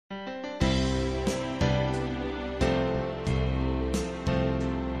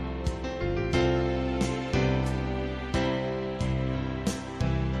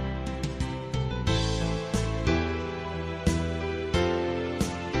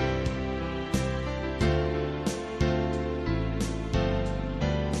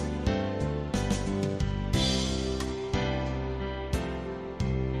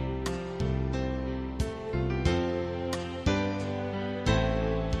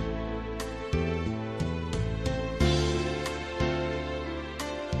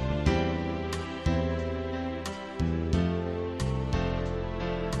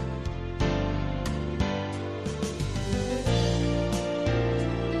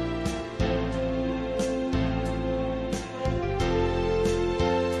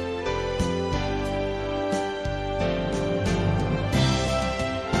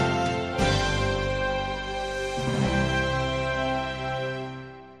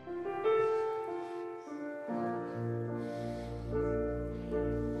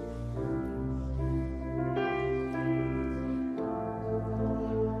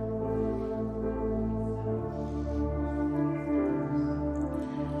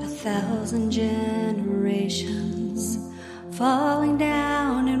1,000 generations falling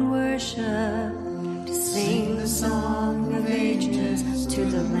down in worship to sing the song of ages to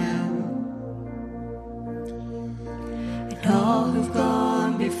the Lamb. And all who've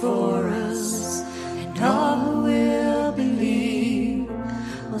gone before us and all who will believe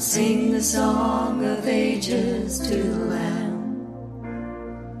will sing the song of ages to the Lamb.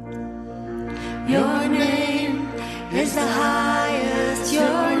 Your name is the highest,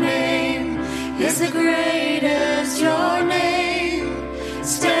 your name is the greatest, your name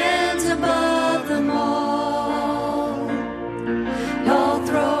stands above them all. All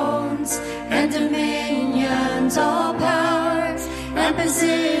thrones and dominions, all powers and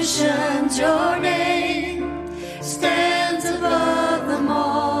positions, your name stands above them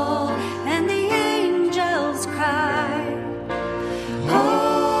all. And the angels cry,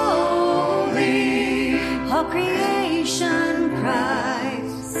 holy, all creation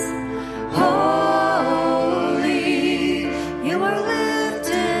cries, holy, you are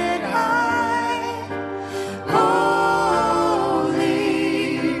lifted high, holy,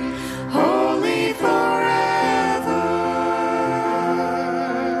 holy forever.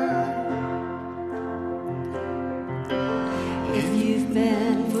 If you've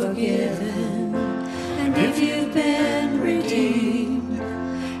been forgiven and if you've been redeemed,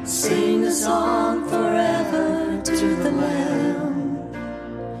 sing a song forever to the Lamb.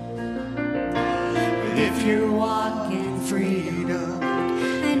 If you walk in freedom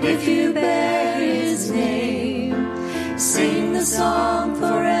and if you bear His name, sing the song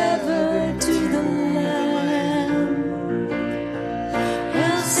forever to the Lamb.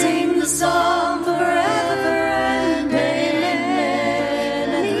 We'll sing the song forever and amen.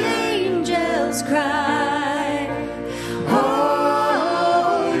 And the angels cry,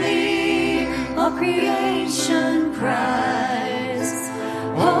 holy, all creation cries,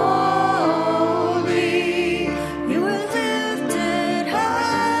 holy, you are lifted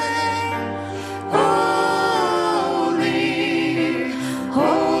high, holy,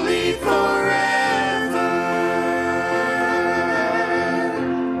 holy forever.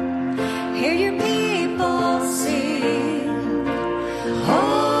 Hear your people sing,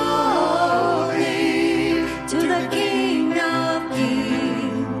 holy, to the King of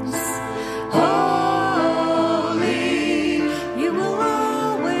Kings, holy, you will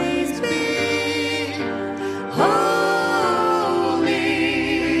always be, holy,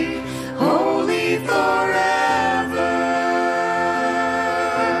 holy forever.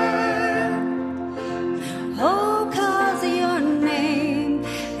 Oh, 'cause your name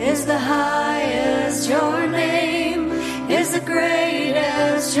is the highest, your name is the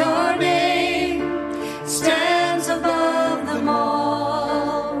greatest, your name stands above them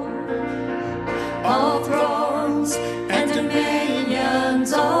all. All thrones and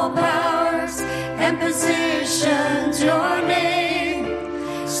dominions, all powers and positions, your name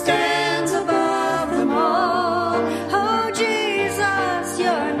stands above them all. Oh, Jesus,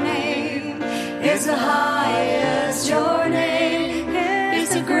 your name is the highest, your name is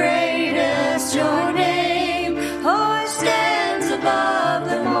the greatest, your name, oh, it stands above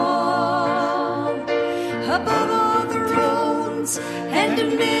them all. Above all thrones and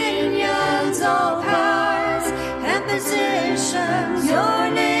dominions, all powers and positions, your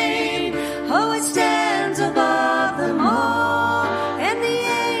name, oh, it stands above them all. And the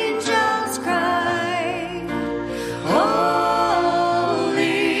angels cry,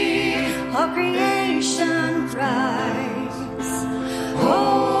 holy, all creation cries,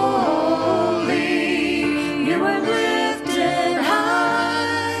 holy, you are lifted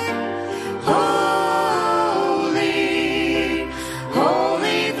high, holy,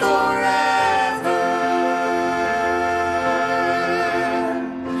 holy forever.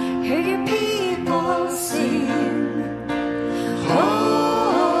 Hear your people sing,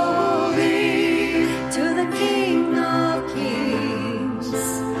 holy, to the King of Kings,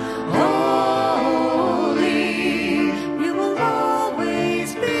 holy, you will always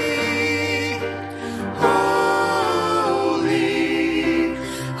be, holy,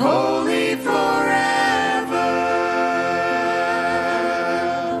 holy forever.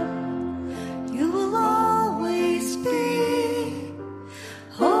 You will always be,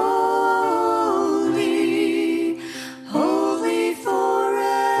 holy, holy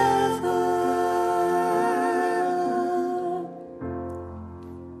forever.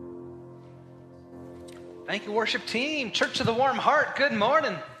 Thank you, worship team. Church of the Warm Heart, good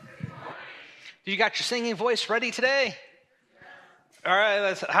morning. You got your singing voice ready today? All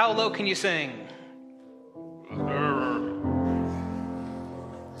right, how low can you sing?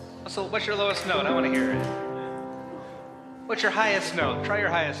 So what's your lowest note? I want to hear it. What's your highest note? Try your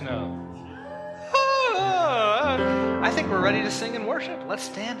highest note. I think we're ready to sing and worship. Let's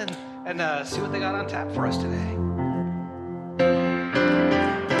stand and see what they got on tap for us today.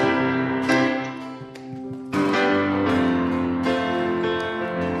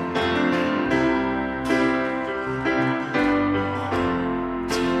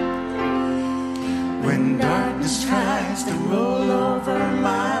 When darkness tries to roll over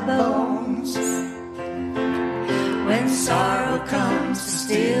my bones, when sorrow comes to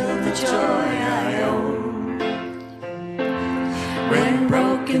steal the joy I own, when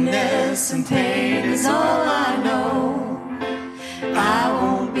brokenness and pain is all I know, I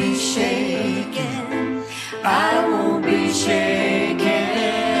won't be shaken, I won't be shaken.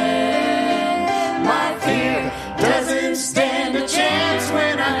 My fear doesn't stand a chance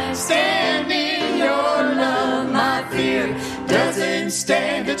when I stand in your love. My fear doesn't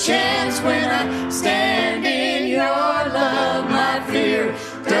stand a chance when I stand in your love. My fear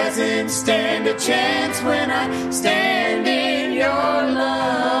doesn't stand a chance when I stand in your love.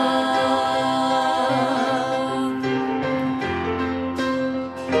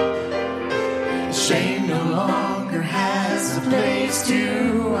 Shame no longer has a place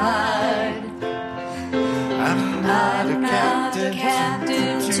to hide. I'm not a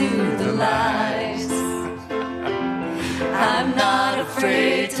captive to the lies. I'm not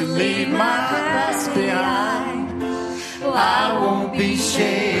afraid to leave my past behind. I won't be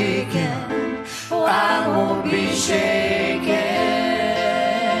shaken, I won't be shaken.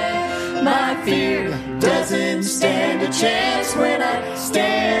 My fear doesn't stand a chance when I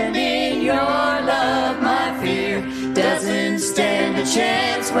stand in your love. My fear doesn't stand a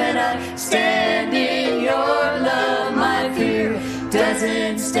chance when I stand in your love. My fear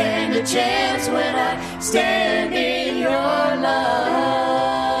doesn't stand a chance when I stand in your love.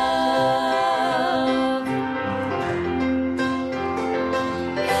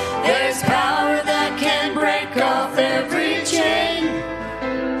 There's power that can break off every chain.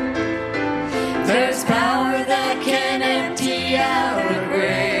 There's power that can empty out a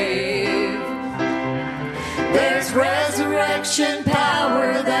grave. There's resurrection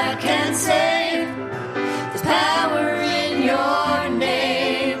power that can save. There's power in your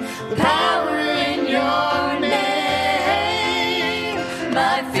name. The power in your name.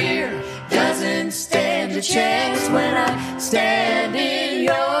 My fear doesn't stand a chance when I stand in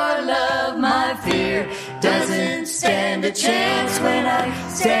your love. My fear doesn't stand a chance when I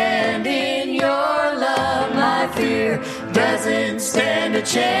stand in your love. My fear doesn't stand a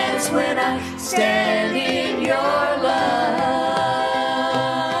chance when I stand in your love.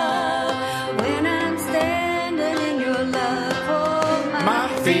 When I'm standing in your love, oh, my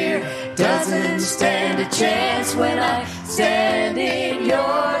fear doesn't stand a chance when I stand in your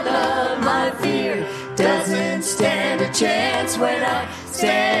love. My fear doesn't stand a chance when I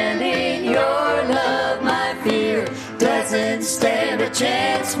stand in your love. My fear doesn't stand a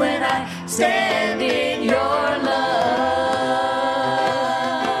chance when I stand in your love.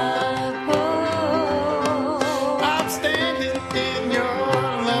 Oh, I'm standing in your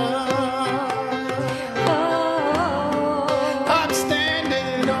love. Oh, I'm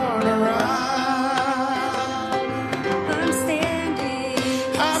standing on a rock.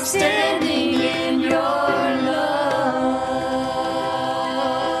 I'm standing in your love.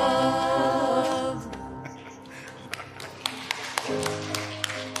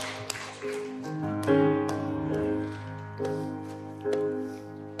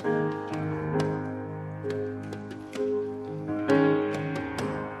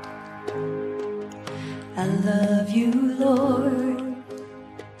 I love you, Lord.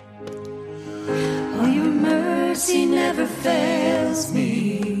 Oh, your mercy never fails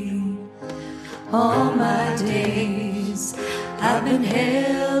me. All my days I've been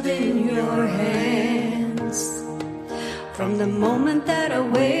held in your hands. From the moment that I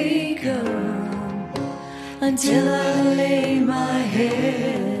wake up until I lay my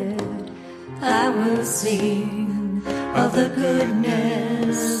head, I will sing of the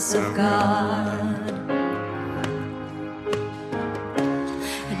goodness of God.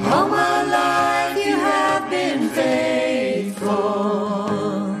 And all my life you have been faithful.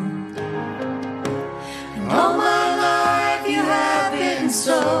 And all my life you have been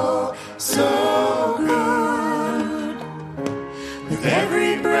so, so good. With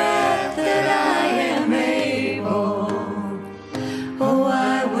every breath that I am able, oh,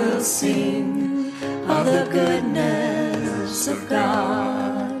 I will sing of the goodness of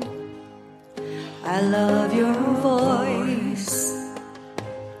God. I love your voice.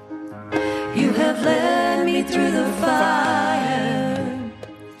 You have led me through the fire,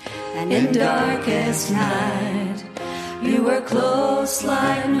 and in darkest night You were close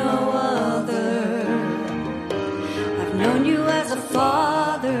like no other. I've known you as a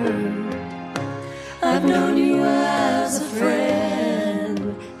father. I've known you as a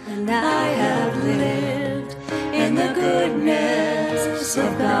friend. And I have lived in the goodness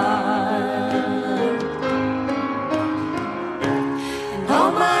of God. And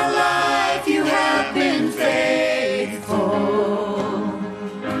all my life you have been faithful.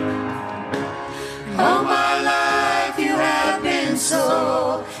 All my life you have been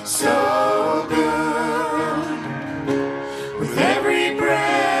so, so good. With every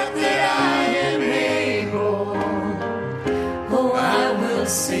breath that I am able, oh, I will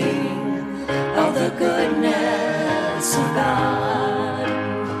sing of the goodness of God.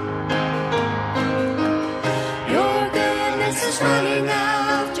 Your goodness is running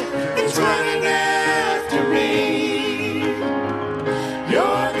after, it's running after me.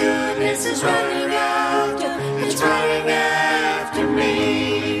 Your goodness is running after, it's running after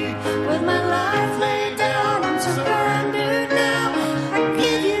me. With my life laid down, I'm surrendered now. I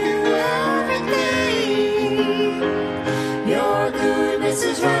give you everything. Your goodness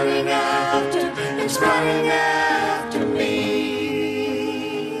is running after, it's running after me.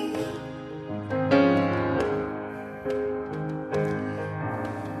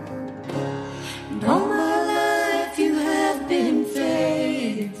 And all my life you have been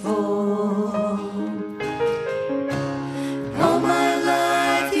faithful. All my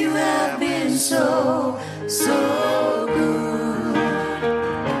life you have been so, so good.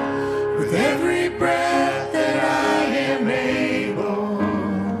 With every breath that I am able,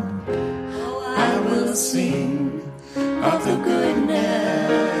 oh, I will sing of the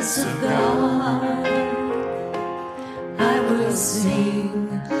goodness of God. I will sing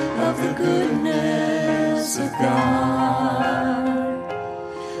of the goodness of God.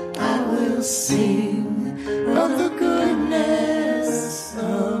 I will sing of the goodness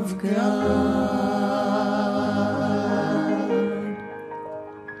of God.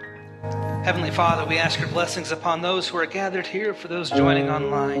 Heavenly Father, we ask your blessings upon those who are gathered here, for those joining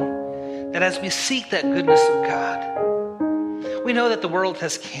online, that as we seek that goodness of God, we know that the world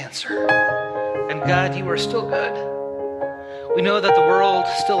has cancer, and God, you are still good. We know that the world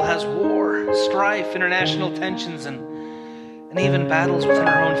still has war, strife, international tensions, and even battles within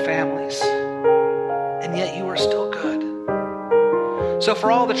our own families. And yet you are still good. So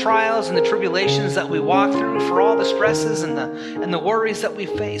for all the trials and the tribulations that we walk through, for all the stresses and the worries that we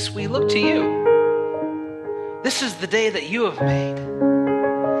face, we look to you. This is the day that you have made.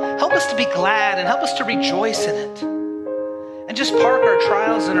 Help us to be glad and help us to rejoice in it. And just park our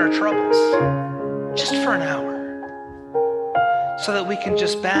trials and our troubles just for an hour, so that we can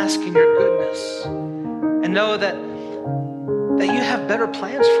just bask in your goodness and know that you have better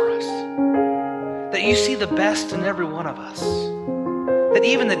plans for us, that you see the best in every one of us, that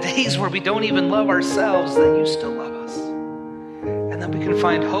even the days where we don't even love ourselves, that you still love us, and that we can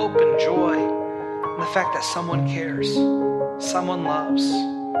find hope and joy in the fact that someone cares, someone loves,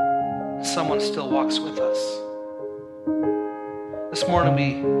 and someone still walks with us. This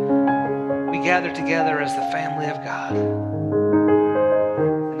morning we gather together as the family of God,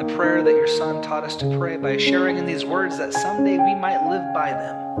 prayer that your Son taught us to pray by sharing in these words that someday we might live by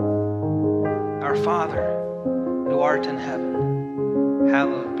them. Our Father, who art in heaven,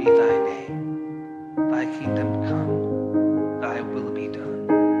 hallowed be thy name. Thy kingdom come, thy will be done,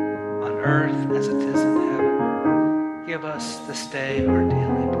 on earth as it is in heaven. Give us this day our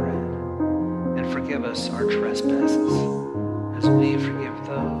daily bread, and forgive us our trespasses, as we forgive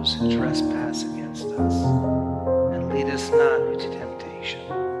those who trespass against us. And lead us not into temptation,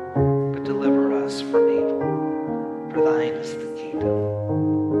 deliver us from evil. For thine is the kingdom,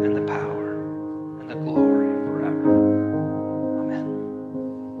 and the power, and the glory forever. Amen.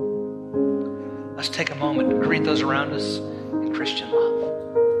 Let's take a moment to greet those around us in Christian love.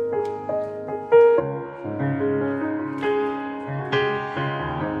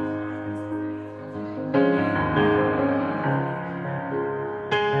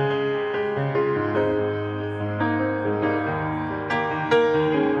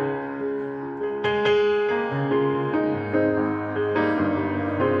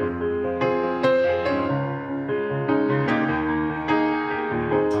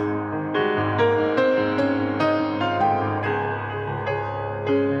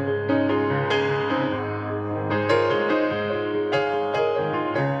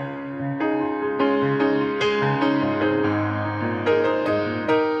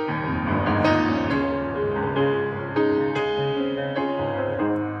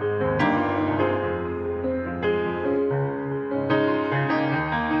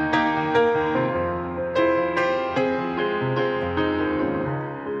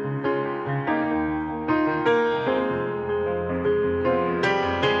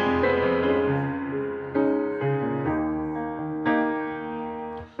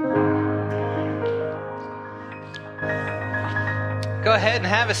 go ahead and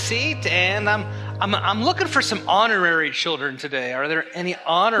have a seat. And I'm looking for some honorary children today. Are there any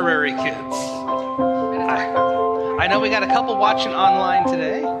honorary kids? I know we got a couple watching online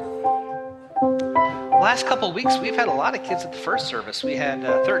today. Last couple of weeks, we've had a lot of kids at the first service. We had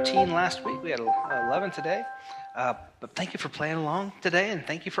 13 last week. We had 11 today. But thank you for playing along today, and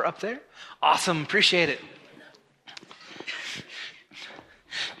thank you for up there. Awesome. Appreciate it.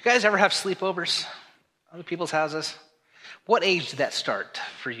 You guys ever have sleepovers? Other people's houses? What age did that start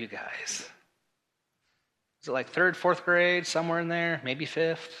for you guys? Is it like third, fourth grade, somewhere in there? Maybe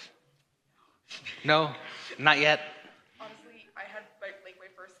fifth? No? Not yet? Honestly, I had my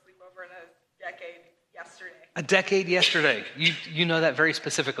first sleepover in a decade yesterday. A decade yesterday. You know that very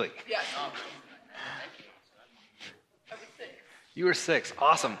specifically. Yes. I was 6. You were 6.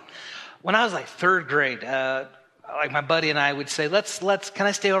 Awesome. When I was like third grade, like my buddy and I would say, can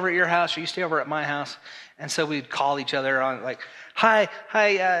I stay over at your house or you stay over at my house? And so we'd call each other on like, hi,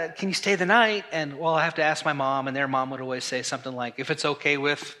 can you stay the night? And well, I have to ask my mom, and their mom would always say something like, if it's okay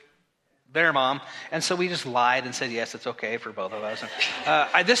with their mom. And so we just lied and said, yes, it's okay for both of us.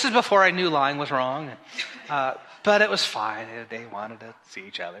 And, this is before I knew lying was wrong. But it was fine. They wanted to see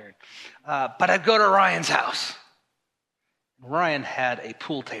each other. But I'd go to Ryan's house. Ryan had a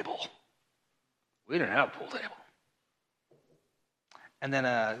pool table. We didn't have a pool table. And then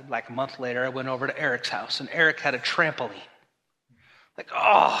like a month later, I went over to Eric's house, and Eric had a trampoline. Like,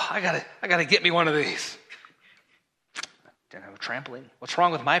 oh, I gotta get me one of these. Didn't have a trampoline. What's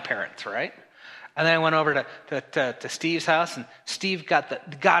wrong with my parents, right? And then I went over to Steve's house, and Steve got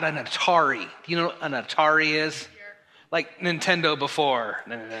an Atari. Do you know what an Atari is? Like Nintendo before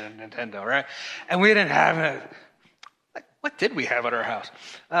Nintendo, right? And we didn't have it. Like, what did we have at our house?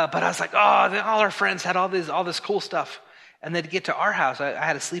 But I was like, all our friends had all this cool stuff. And then to get to our house, I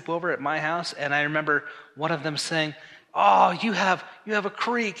had a sleepover at my house, and I remember one of them saying, oh, you have a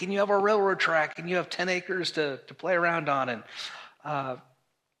creek, and you have a railroad track, and you have 10 acres to play around on. And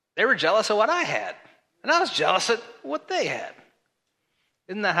they were jealous of what I had, and I was jealous of what they had.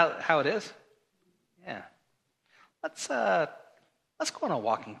 Isn't that how it is? Yeah. Let's go on a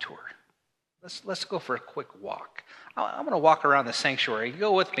walking tour. Let's go for a quick walk. I'm going to walk around the sanctuary. You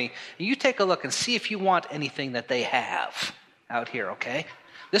go with me, and you take a look and see if you want anything that they have out here, okay?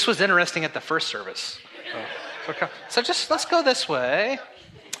 This was interesting at the first service. So just let's go this way.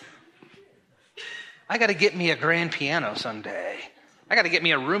 I got to get me a grand piano someday. I got to get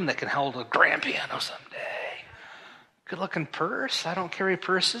me a room that can hold a grand piano someday. Good-looking purse. I don't carry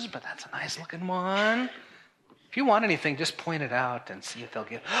purses, but that's a nice-looking one. If you want anything, just point it out and see if they'll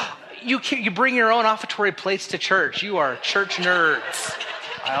give. You bring your own offertory plates to church. You are church nerds.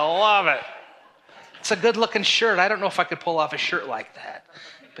 I love it. It's a good-looking shirt. I don't know if I could pull off a shirt like that,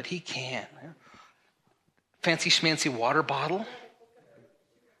 but he can. Fancy schmancy water bottle.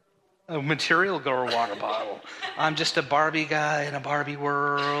 A material girl water bottle. I'm just a Barbie guy in a Barbie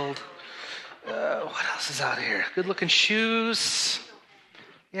world. What else is out here? Good-looking shoes.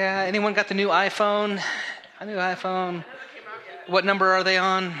 Yeah, anyone got the new iPhone? A new iPhone. What number are they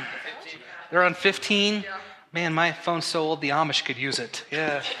on? 15. They're on 15? Yeah. Man, my phone's so old the Amish could use it.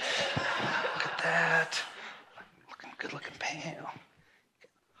 Yeah. Look at that. Good-looking panel.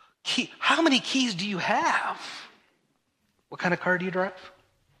 How many keys do you have? What kind of car do you drive?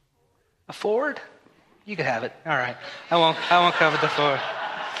 A Ford? You could have it. All right. I won't cover the Ford.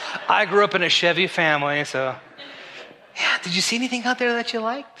 I grew up in a Chevy family, so. Yeah, did you see anything out there that you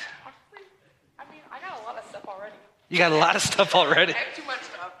liked? I mean, I got a lot of stuff already. You got a lot of stuff already? I have too much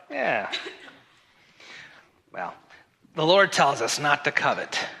stuff. Yeah. Well, the Lord tells us not to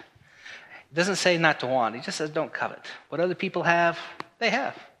covet. He doesn't say not to want. He just says don't covet. What other people have, they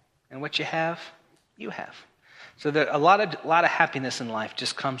have. And what you have, you have. So that a lot of happiness in life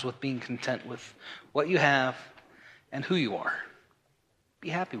just comes with being content with what you have and who you are. Be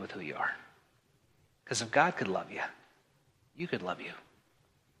happy with who you are. Because if God could love you, you could love you.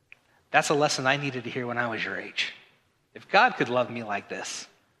 That's a lesson I needed to hear when I was your age. If God could love me like this,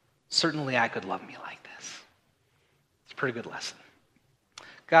 certainly I could love me like this. It's a pretty good lesson.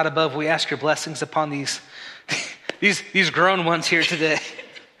 God above, we ask your blessings upon these grown ones here today,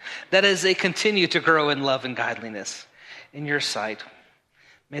 that as they continue to grow in love and godliness in your sight,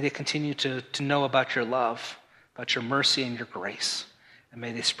 may they continue to know about your love, about your mercy and your grace, and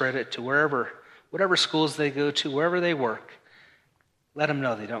may they spread it to whatever schools they go to, wherever they work. Let them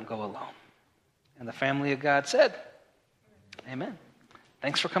know they don't go alone. And the family of God said, amen.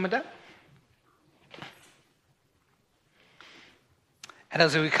 Thanks for coming down. And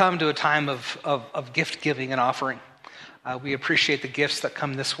as we come to a time of gift giving and offering, we appreciate the gifts that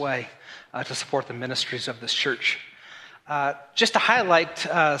come this way to support the ministries of this church. Just to highlight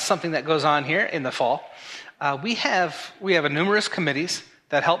something that goes on here in the fall, we have numerous committees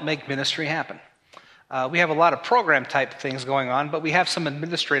that help make ministry happen. We have a lot of program type things going on, but we have some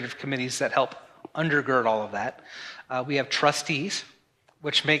administrative committees that help undergird all of that. We have trustees,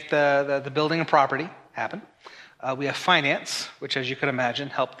 which make the building and property happen. We have finance, which, as you can imagine,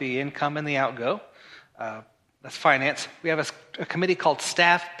 help the income and the outgo. That's finance. We have a committee called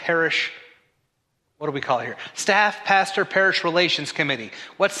Staff Parish. What do we call it here? Staff Pastor Parish Relations Committee.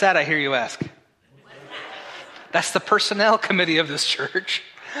 What's that, I hear you ask? That's the personnel committee of this church.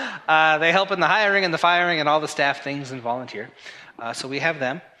 They help in the hiring and the firing and all the staff things and volunteer. So we have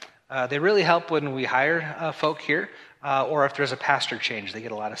them. They really help when we hire folk here, or if there's a pastor change. They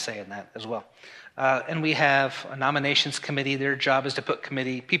get a lot of say in that as well. And we have a nominations committee. Their job is to put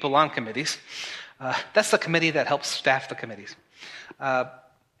people on committees. That's the committee that helps staff the committees.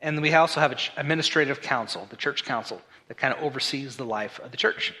 And we also have an administrative council, the church council, that kind of oversees the life of the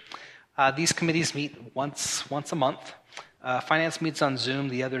church. These committees meet once a month. Finance meets on Zoom.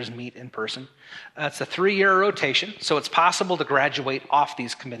 The others meet in person. It's a 3-year rotation, so it's possible to graduate off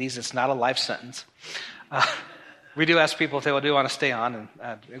these committees. It's not a life sentence. We do ask people if they do want to stay on,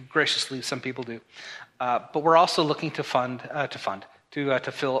 and graciously some people do. But we're also looking to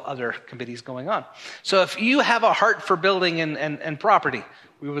fill other committees going on. So if you have a heart for building and property,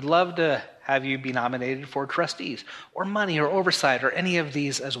 we would love to have you be nominated for trustees or money or oversight or any of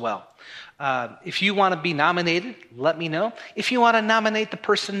these as well. If you want to be nominated, let me know. If you want to nominate the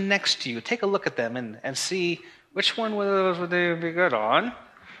person next to you, take a look at them and see which one would they be good on.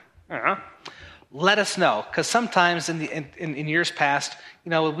 Let us know, because sometimes in years past,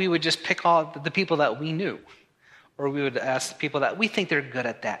 we would just pick all the people that we knew, or we would ask the people that we think they're good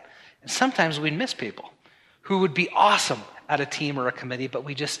at that. And sometimes we'd miss people who would be awesome at a team or a committee, but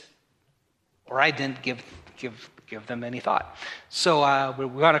I didn't give them any thought. So we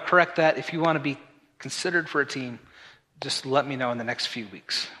want to correct that. If you want to be considered for a team, just let me know in the next few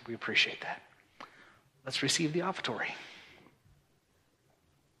weeks. We appreciate that. Let's receive the offertory.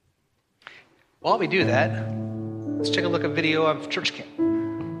 While we do that, let's take a look at video of church camp.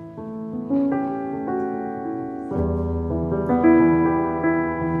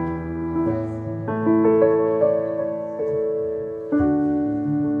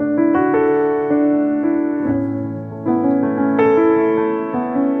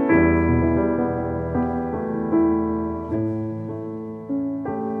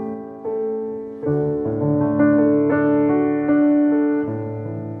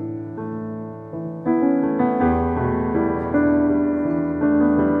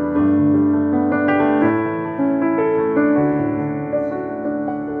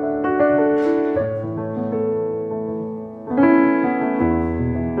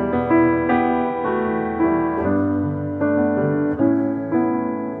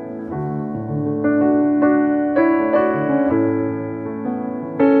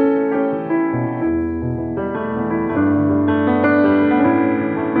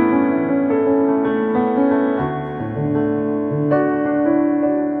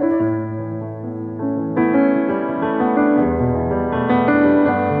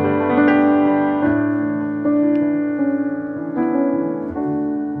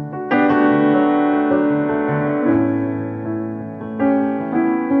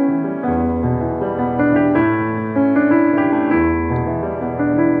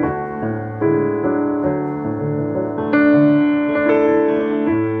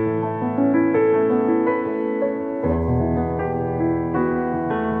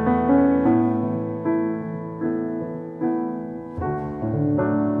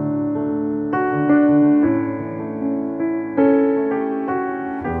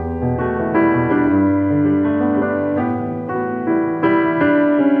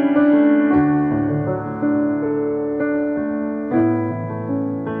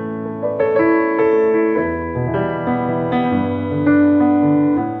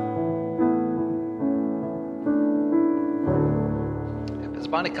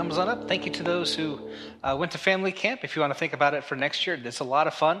 Comes on up. Thank you to those who went to family camp. If you want to think about it for next year, it's a lot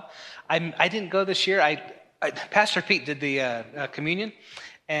of fun. I didn't go this year. Pastor Pete did the communion,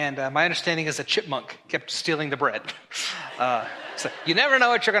 and my understanding is a chipmunk kept stealing the bread. So you never know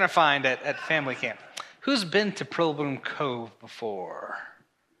what you're going to find at family camp. Who's been to Pilgrim Cove before?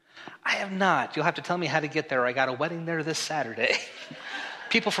 I have not. You'll have to tell me how to get there. I got a wedding there this Saturday.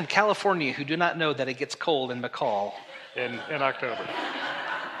 People from California who do not know that it gets cold in McCall in October.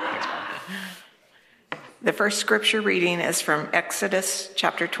 Thanks, Mom. The first scripture reading is from Exodus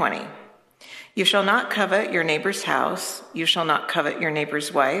chapter 20. You shall not covet your neighbor's house. You shall not covet your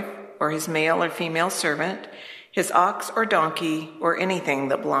neighbor's wife, or his male or female servant, his ox or donkey, or anything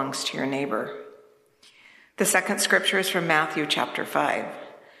that belongs to your neighbor. The second scripture is from Matthew chapter 5.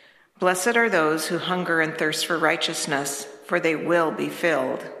 Blessed are those who hunger and thirst for righteousness, for they will be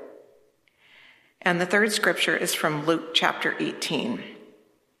filled. And the third scripture is from Luke chapter 18.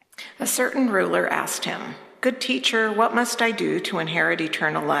 A certain ruler asked him, "Good teacher, what must I do to inherit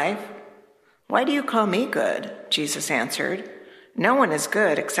eternal life?" "Why do you call me good?" Jesus answered. "No one is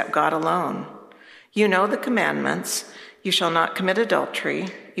good except God alone. You know the commandments. You shall not commit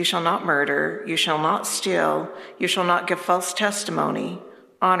adultery. You shall not murder. You shall not steal. You shall not give false testimony.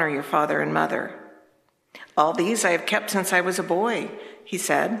 Honor your father and mother." "All these I have kept since I was a boy," he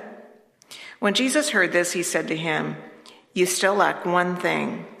said. When Jesus heard this, he said to him, "You still lack one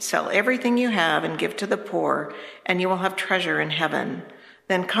thing. Sell everything you have and give to the poor, and you will have treasure in heaven.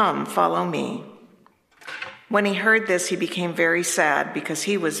 Then come, follow me." When he heard this, he became very sad because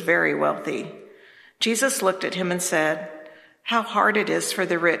he was very wealthy. Jesus looked at him and said, "How hard it is for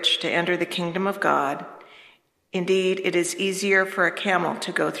the rich to enter the kingdom of God. Indeed, it is easier for a camel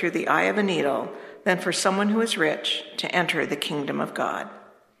to go through the eye of a needle than for someone who is rich to enter the kingdom of God."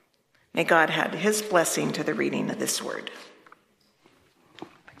 May God add his blessing to the reading of this word.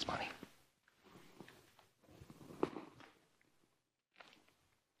 Thanks, Bonnie.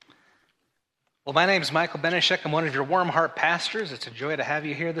 Well, my name is Michael Benishek. I'm one of your Warm Heart pastors. It's a joy to have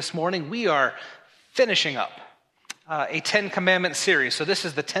you here this morning. We are finishing up a 10 Commandment series. So this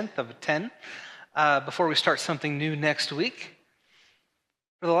is the 10th of 10 before we start something new next week.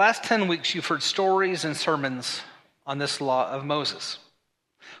 For the last 10 weeks, you've heard stories and sermons on this law of Moses.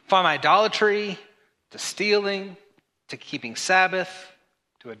 From idolatry to stealing to keeping Sabbath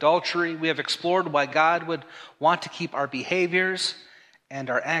to adultery, we have explored why God would want to keep our behaviors and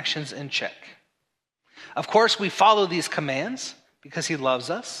our actions in check. Of course, we follow these commands because he loves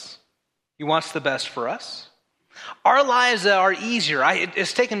us. He wants the best for us. Our lives are easier.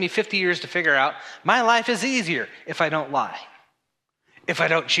 It's taken me 50 years to figure out my life is easier if I don't lie, if I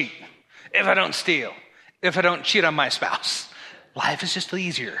don't cheat, if I don't steal, if I don't cheat on my spouse. Life is just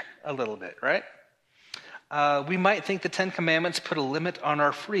easier a little bit, right? We might think the 10 Commandments put a limit on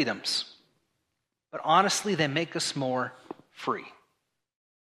our freedoms, but honestly, they make us more free.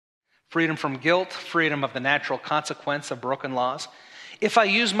 Freedom from guilt, freedom of the natural consequence of broken laws. If I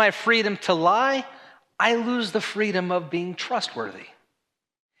use my freedom to lie, I lose the freedom of being trustworthy.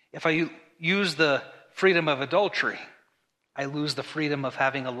 If I use the freedom of adultery, I lose the freedom of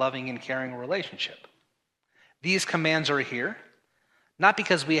having a loving and caring relationship. These commands are here, not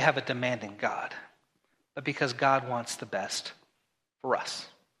because we have a demanding God, but because God wants the best for us.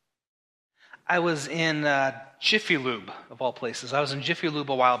 I was in Jiffy Lube, of all places. I was in Jiffy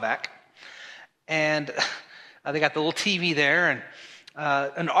Lube a while back, and they got the little TV there, and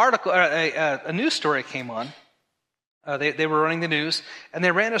an article, a news story came on. They were running the news, and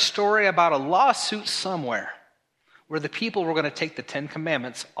they ran a story about a lawsuit somewhere where the people were going to take the 10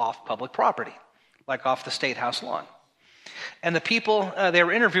 Commandments off public property, like off the State House lawn. And the people, they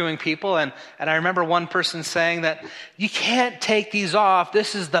were interviewing people, and I remember one person saying that you can't take these off.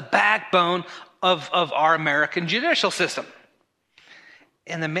 This is the backbone of our American judicial system.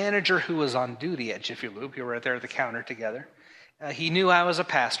 And the manager who was on duty at Jiffy Lube, we were right there at the counter together, he knew I was a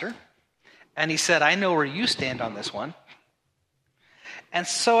pastor, and he said, "I know where you stand on this one." And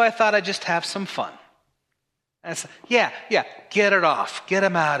so I thought I'd just have some fun. And I said, yeah, get it off. Get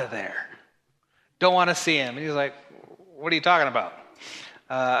him out of there. Don't want to see him. And he's like, "What are you talking about?"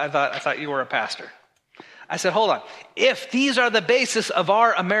 I thought you were a pastor. I said, "Hold on. If these are the basis of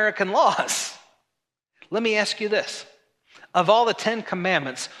our American laws, let me ask you this. Of all the 10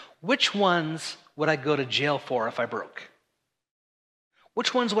 Commandments, which ones would I go to jail for if I broke?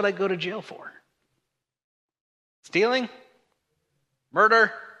 Which ones would I go to jail for? Stealing?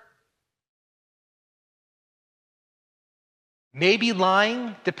 Murder? Maybe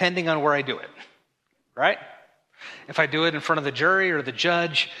lying, depending on where I do it, right? If I do it in front of the jury or the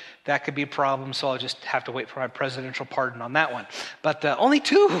judge, that could be a problem, so I'll just have to wait for my presidential pardon on that one. But only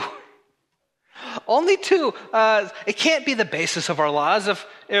two. Only two. It can't be the basis of our laws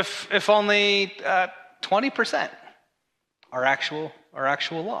if only 20% are actual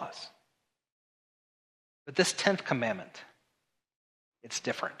laws. But this 10th commandment, it's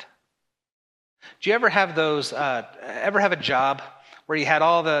different. Do you ever have a job where you had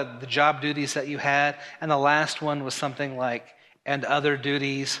all the job duties that you had, and the last one was something like, "and other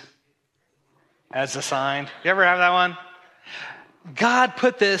duties as assigned"? You ever have that one? God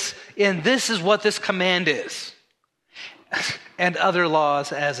put this in, this is what this command is. "And other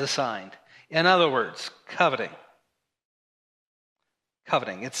laws as assigned." In other words, coveting.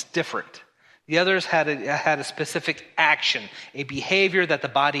 Coveting, it's different. The others had a specific action, a behavior that the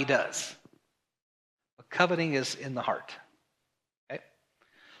body does. But coveting is in the heart. Okay?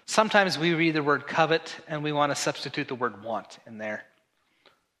 Sometimes we read the word covet and we want to substitute the word want in there.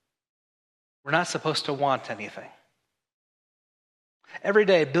 We're not supposed to want anything. Every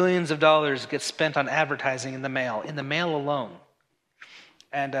day, billions of dollars get spent on advertising in the mail alone.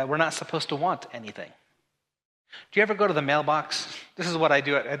 And we're not supposed to want anything. Do you ever go to the mailbox? This is what I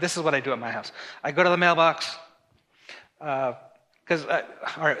do at my house. I go to the mailbox all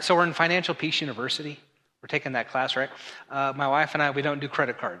right, so we're in Financial Peace University. We're taking that class, right? My wife and I, we don't do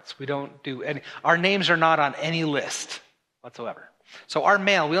credit cards. We don't do any. Our names are not on any list whatsoever. So our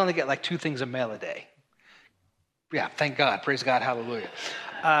mail, we only get like 2 things of mail a day. Yeah, thank God. Praise God. Hallelujah.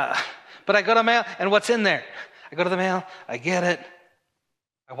 But I go to mail, and what's in there? I go to the mail, I get it,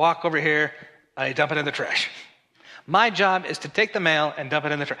 I walk over here, I dump it in the trash. My job is to take the mail and dump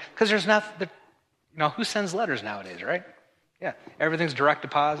it in the trash. Because there's nothing, who sends letters nowadays, right? Yeah, everything's direct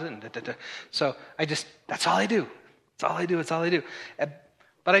deposit. And So that's all I do. It's all I do.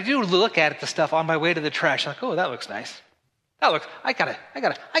 But I do look at the stuff on my way to the trash. I'm like, oh, that looks nice. I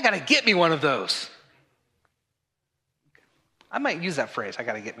gotta get me one of those. I might use that phrase, I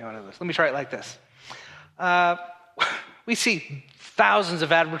gotta get me one of those. Let me try it like this. We see thousands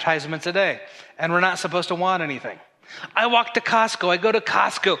of advertisements a day, and we're not supposed to want anything. I walk to Costco, I go to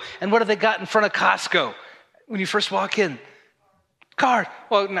Costco, and what have they got in front of Costco? When you first walk in, car.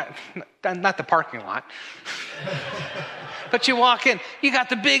 Well, not the parking lot. But you walk in, you got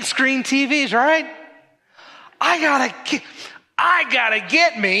the big screen TVs, right? I gotta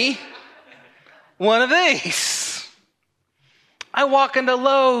get me one of these. I walk into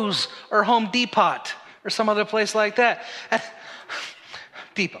Lowe's or Home Depot or some other place like that. And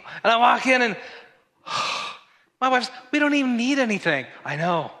I walk in and my wife's, we don't even need anything. I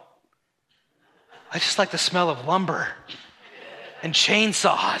know. I just like the smell of lumber and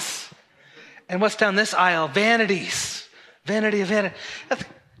chainsaws. And what's down this aisle? Vanities. Vanity of vanity.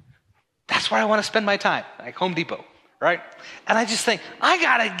 That's where I want to spend my time, like Home Depot, right? And I just think, I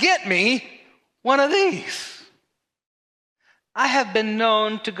gotta get me one of these. I have been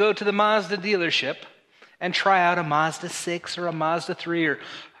known to go to the Mazda dealership and try out a Mazda 6 or a Mazda 3 or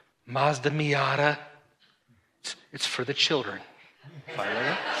Mazda Miata. It's for the children.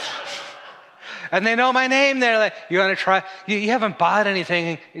 And they know my name. They're like, you want to try? You haven't bought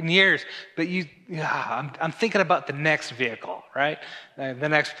anything in years, but I'm thinking about the next vehicle, right? The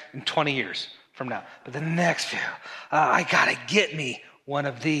next, in 20 years from now. But the next vehicle, I got to get me one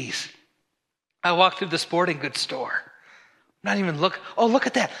of these. I walk through the sporting goods store. Not even look. Oh, look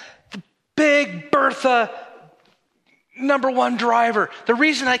at that. The big Bertha #1 driver. The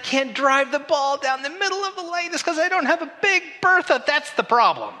reason I can't drive the ball down the middle of the lane is because I don't have a big Bertha. That's the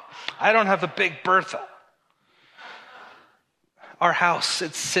problem. I don't have a big Bertha. Our house,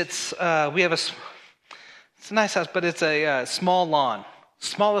 we have it's a nice house, but it's a small lawn.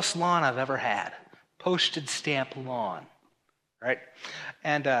 Smallest lawn I've ever had. Postage stamp lawn, right?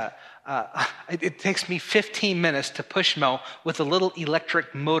 And it takes me 15 minutes to push mow with a little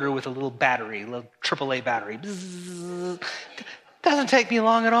electric motor with a little battery, a little AAA battery. Bzzz. Doesn't take me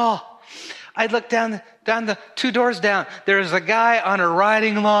long at all. I look down the 2 doors down. There's a guy on a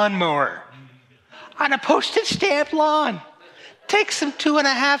riding lawnmower on a postage stamp lawn. Takes him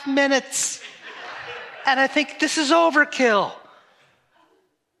 2.5 minutes. And I think, this is overkill.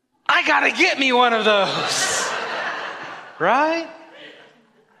 I gotta get me one of those. Right?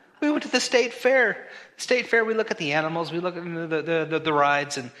 We went to the state fair. State fair, we look at the animals, we look at the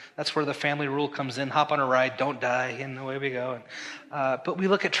rides, and that's where the family rule comes in. Hop on a ride, don't die, and away we go. But we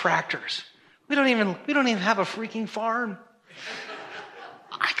look at tractors. We don't even have a freaking farm.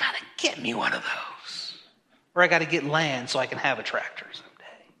 I gotta get me one of those. Or I gotta get land so I can have a tractor someday.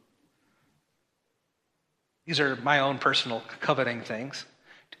 These are my own personal coveting things.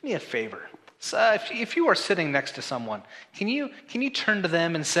 Do me a favor. So if you are sitting next to someone, can you turn to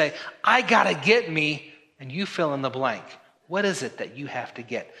them and say, I gotta get me, and you fill in the blank. What is it that you have to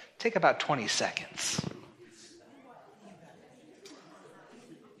get? Take about 20 seconds.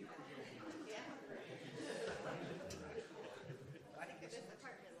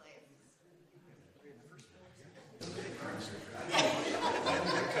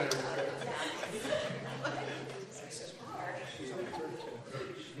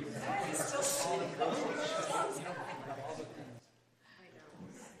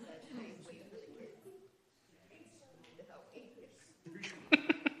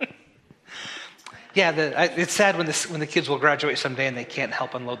 Yeah, it's sad when the kids will graduate someday and they can't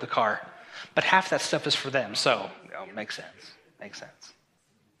help unload the car. But half that stuff is for them, so makes sense.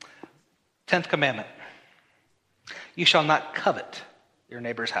 10th commandment. You shall not covet your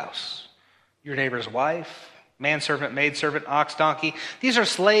neighbor's house, your neighbor's wife, manservant, maidservant, ox, donkey. These are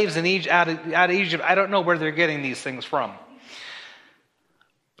slaves in Egypt, out of Egypt. I don't know where they're getting these things from.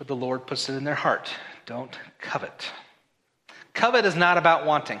 But the Lord puts it in their heart. Don't covet. Covet is not about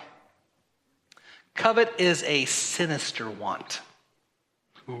wanting. Covet is a sinister want.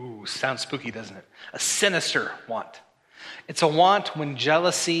 Ooh, sounds spooky, doesn't it? A sinister want. It's a want when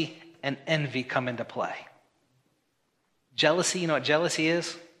jealousy and envy come into play. Jealousy, you know what jealousy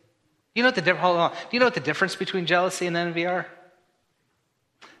is? You know what hold on. Do you know what the difference between jealousy and envy are?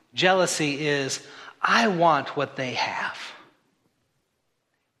 Jealousy is, I want what they have.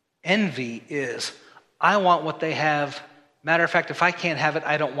 Envy is, I want what they have. Matter of fact, if I can't have it,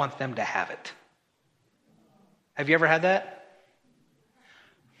 I don't want them to have it. Have you ever had that?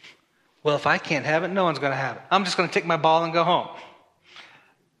 Well, if I can't have it, no one's going to have it. I'm just going to take my ball and go home.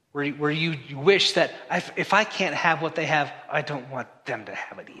 Where you wish that if I can't have what they have, I don't want them to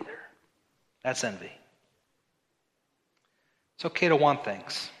have it either. That's envy. It's okay to want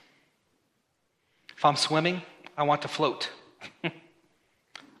things. If I'm swimming, I want to float.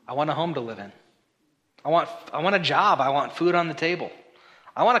 I want a home to live in. I want a job. I want food on the table.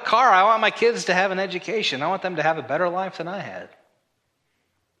 I want a car. I want my kids to have an education. I want them to have a better life than I had.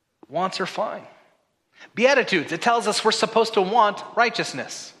 Wants are fine. Beatitudes, it tells us we're supposed to want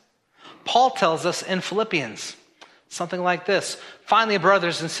righteousness. Paul tells us in Philippians something like this. Finally,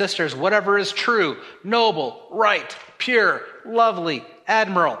 brothers and sisters, whatever is true, noble, right, pure, lovely,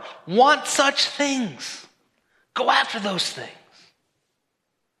 admirable, want such things. Go after those things.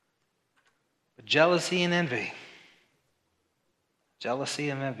 But jealousy and envy. Jealousy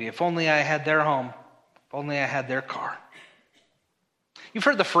and envy. If only I had their home. If only I had their car. You've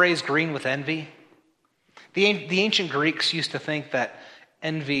heard the phrase green with envy? The ancient Greeks used to think that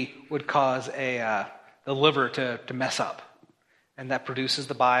envy would cause the liver to mess up. And that produces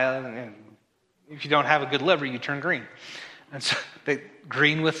the bile. And if you don't have a good liver, you turn green. And so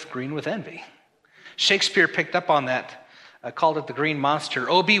green with envy. Shakespeare picked up on that, called it the green monster.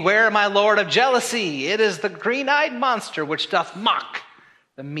 Oh, beware, my lord, of jealousy. It is the green-eyed monster which doth mock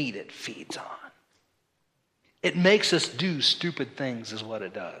the meat it feeds on. It makes us do stupid things is what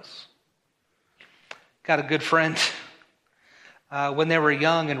it does. Got a good friend. When they were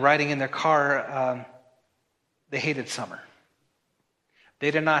young and riding in their car, they hated summer.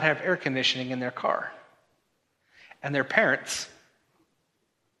 They did not have air conditioning in their car. And their parents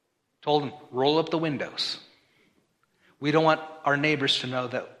told them, roll up the windows. We don't want our neighbors to know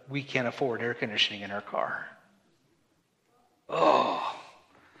that we can't afford air conditioning in our car. Oh,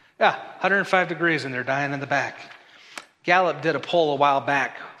 yeah, 105 degrees and they're dying in the back. Gallup did a poll a while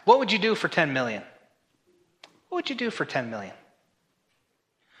back. What would you do for 10 million? What would you do for 10 million?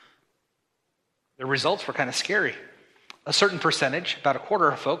 The results were kind of scary. A certain percentage, about a quarter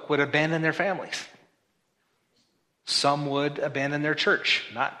of folk, would abandon their families. Some would abandon their church.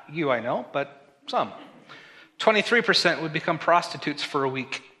 Not you, I know, but some. 23% would become prostitutes for a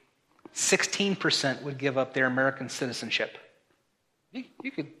week. 16% would give up their American citizenship.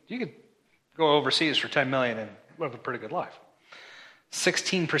 You could go overseas for 10 million and live a pretty good life.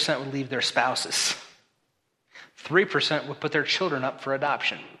 16% would leave their spouses. 3% would put their children up for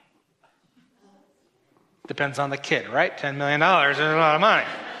adoption. Depends on the kid, right? $10 million is a lot of money.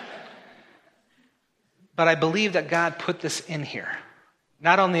 But I believe that God put this in here.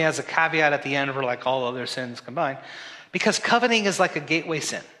 Not only as a caveat at the end for like all other sins combined, because coveting is like a gateway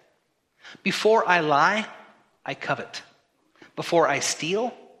sin. Before I lie, I covet. Before I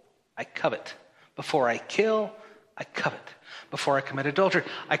steal, I covet. Before I kill, I covet. Before I commit adultery,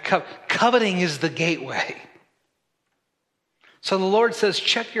 I covet. Coveting is the gateway. So the Lord says,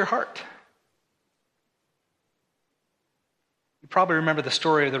 check your heart. You probably remember the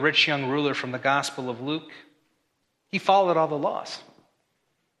story of the rich young ruler from the Gospel of Luke. He followed all the laws.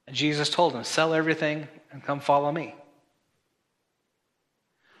 And Jesus told him, sell everything and come follow me.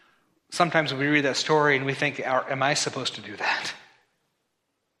 Sometimes we read that story and we think, am I supposed to do that?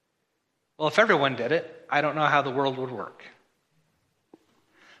 Well, if everyone did it, I don't know how the world would work.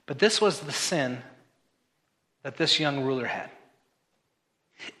 But this was the sin that this young ruler had.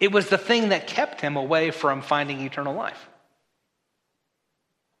 It was the thing that kept him away from finding eternal life.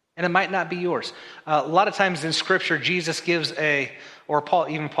 And it might not be yours. A lot of times in Scripture, Jesus gives or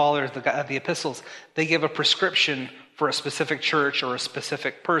Paul or the epistles, they give a prescription for a specific church or a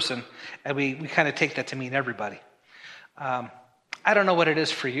specific person, and we kind of take that to mean everybody. I don't know what it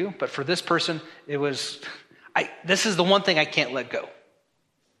is for you, but for this person, it was, this is the one thing I can't let go.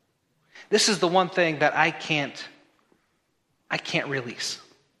 This is the one thing that I can't release.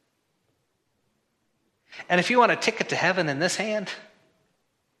 And if you want a ticket to heaven in this hand,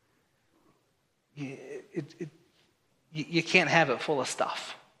 you can't have it full of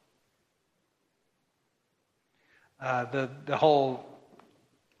stuff. The whole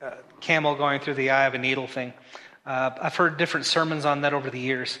camel going through the eye of a needle thing. I've heard different sermons on that over the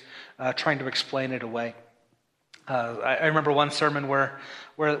years, trying to explain it away. I remember one sermon where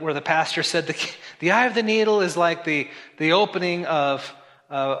the pastor said the eye of the needle is like the opening of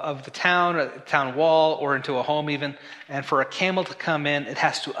the town wall or into a home even, and for a camel to come in, it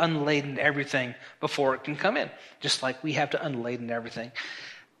has to unladen everything before it can come in, just like we have to unladen everything.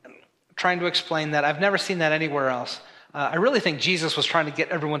 Trying to explain that. I've never seen that anywhere else. I really think Jesus was trying to get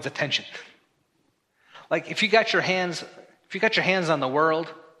everyone's attention. Like if you got your hands on the world,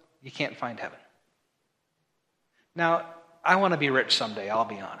 you can't find heaven. Now, I want to be rich someday, I'll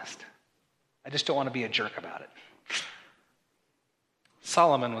be honest. I just don't want to be a jerk about it.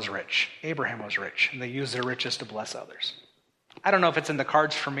 Solomon was rich. Abraham was rich. And they used their riches to bless others. I don't know if it's in the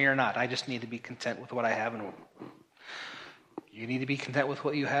cards for me or not. I just need to be content with what I have. And you need to be content with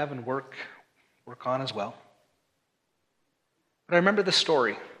what you have and work on as well. But I remember the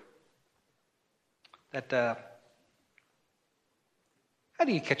story that how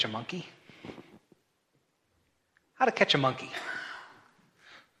do you catch a monkey? How to catch a monkey.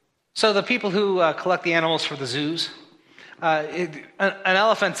 So the people who collect the animals for the zoos, an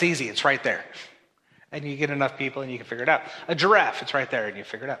elephant's easy. It's right there. And you get enough people and you can figure it out. A giraffe, it's right there and you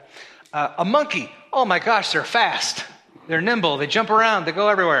figure it out. A monkey, oh my gosh, they're fast. They're nimble. They jump around. They go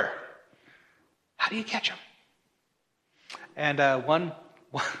everywhere. How do you catch them? And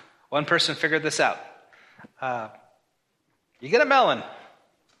one person figured this out. You get a melon.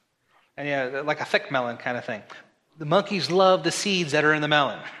 And like a thick melon kind of thing. The monkeys love the seeds that are in the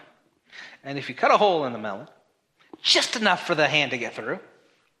melon. And if you cut a hole in the melon, just enough for the hand to get through,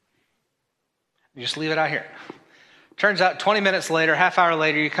 you just leave it out here. Turns out 20 minutes later, half hour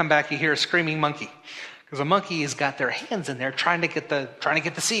later, you come back, you hear a screaming monkey. Because a monkey has got their hands in there trying to get the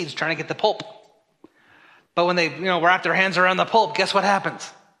seeds, trying to get the pulp. But when they wrap their hands around the pulp, guess what happens?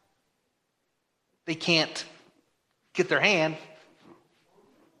 They can't get their hand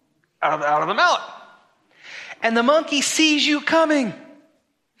out of the melon. And the monkey sees you coming.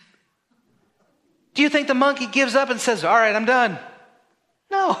 Do you think the monkey gives up and says, all right, I'm done?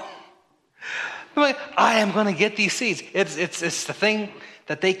 No. Like, I am going to get these seeds. It's the thing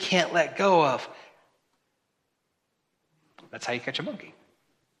that they can't let go of. That's how you catch a monkey.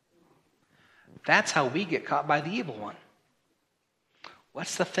 That's how we get caught by the evil one.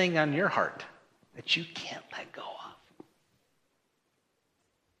 What's the thing on your heart that you can't let go of?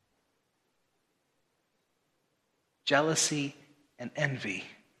 Jealousy and envy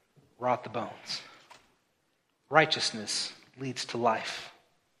rot the bones. Righteousness leads to life.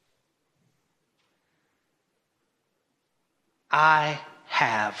 I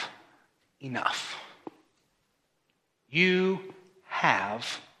have enough. You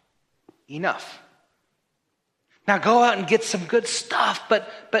have enough. Now go out and get some good stuff,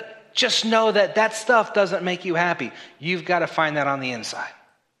 but just know that stuff doesn't make you happy. You've got to find that on the inside.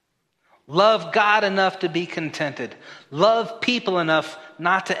 Love God enough to be contented. Love people enough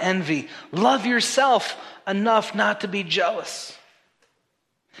not to envy. Love yourself enough not to be jealous.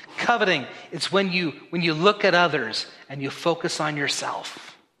 Coveting, it's when you look at others and you focus on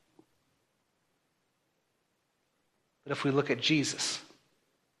yourself. But if we look at Jesus,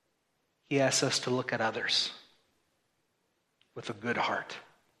 he asks us to look at others with a good heart.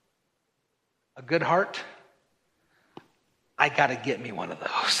 A good heart? I got to get me one of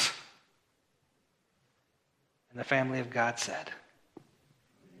those. And the family of God said,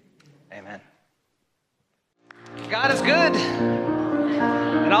 amen. God is good.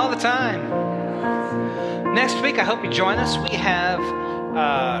 And all the time. Next week, I hope you join us. We have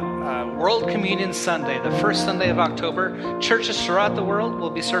World Communion Sunday, the first Sunday of October. Churches throughout the world will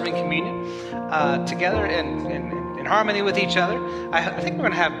be serving communion together in harmony with each other. I think we're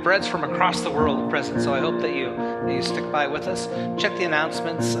going to have breads from across the world present, so I hope that you stick by with us. Check the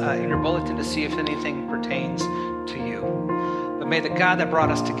announcements in your bulletin to see if anything pertains to you. But may the God that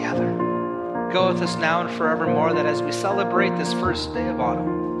brought us together go with us now and forevermore, that as we celebrate this first day of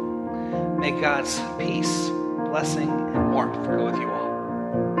autumn, may God's peace, blessing, and warmth go with you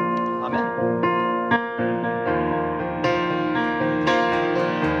all. Amen.